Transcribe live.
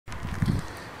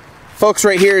Folks,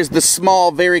 right here is the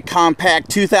small, very compact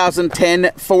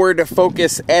 2010 Ford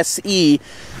Focus SE.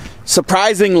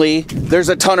 Surprisingly, there's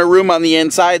a ton of room on the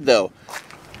inside though.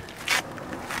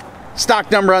 Stock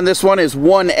number on this one is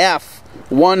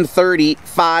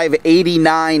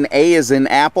 1F130589. A is in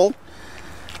Apple.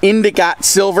 Indigo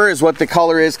silver is what the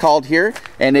color is called here,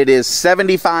 and it is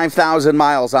 75,000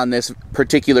 miles on this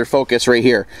particular Focus right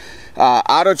here.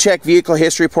 Auto check vehicle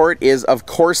history report is of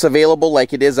course available,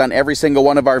 like it is on every single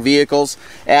one of our vehicles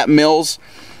at Mills.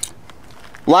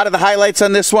 A lot of the highlights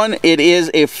on this one: it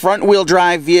is a front wheel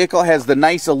drive vehicle, has the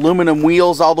nice aluminum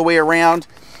wheels all the way around.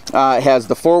 It has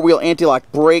the four-wheel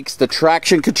anti-lock brakes, the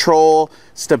traction control,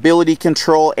 stability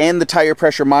control, and the tire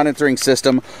pressure monitoring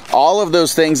system. All of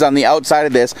those things on the outside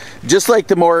of this, just like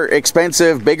the more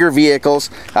expensive, bigger vehicles,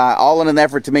 all in an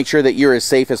effort to make sure that you're as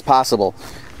safe as possible.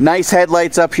 Nice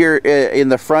headlights up here in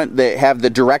the front that have the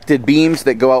directed beams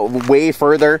that go out way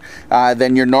further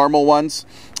than your normal ones.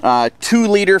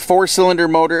 2-liter 4-cylinder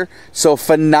motor, so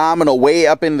phenomenal, way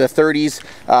up in the 30s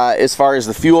as far as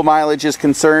the fuel mileage is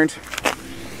concerned.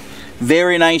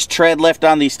 Very nice tread left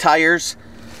on these tires.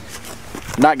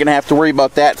 Not going to have to worry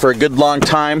about that for a good long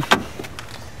time.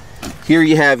 Here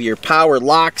you have your power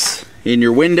locks in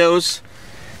your windows.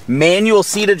 Manual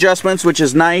seat adjustments, which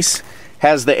is nice.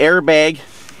 Has the airbag.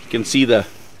 You can see the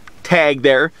tag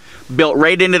there. Built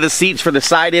right into the seats for the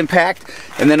side impact.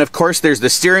 And then of course there's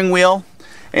the steering wheel.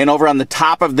 And over on the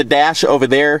top of the dash over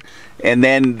there. And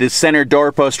then the center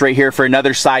door post right here for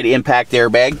another side impact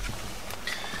airbag.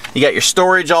 You got your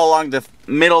storage all along the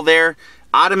middle there.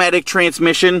 Automatic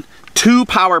transmission, 2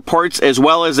 power ports, as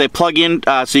well as a plug-in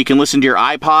so you can listen to your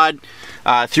iPod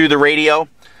through the radio.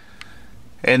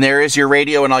 And there is your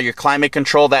radio and all your climate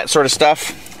control, that sort of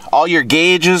stuff. All your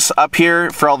gauges up here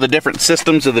for all the different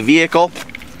systems of the vehicle.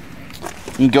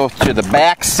 You can go to the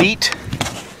back seat.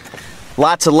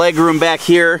 Lots of leg room back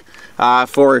here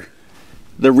for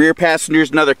the rear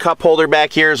passengers. Another cup holder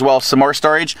back here, as well as some more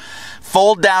storage.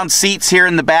 Fold down seats here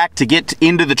in the back to get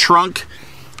into the trunk,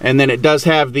 and then it does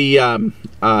have the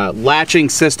latching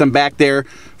system back there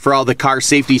for all the car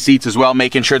safety seats as well,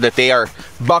 making sure that they are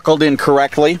buckled in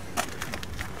correctly.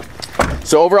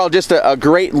 So overall, just a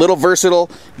great little versatile,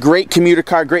 great commuter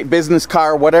car, great business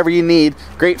car, whatever you need.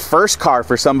 Great first car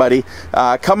for somebody.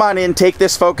 Come on in, take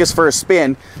this Focus for a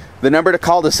spin. The number to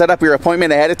call to set up your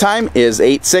appointment ahead of time is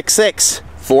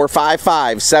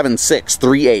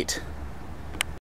 866-455-7638.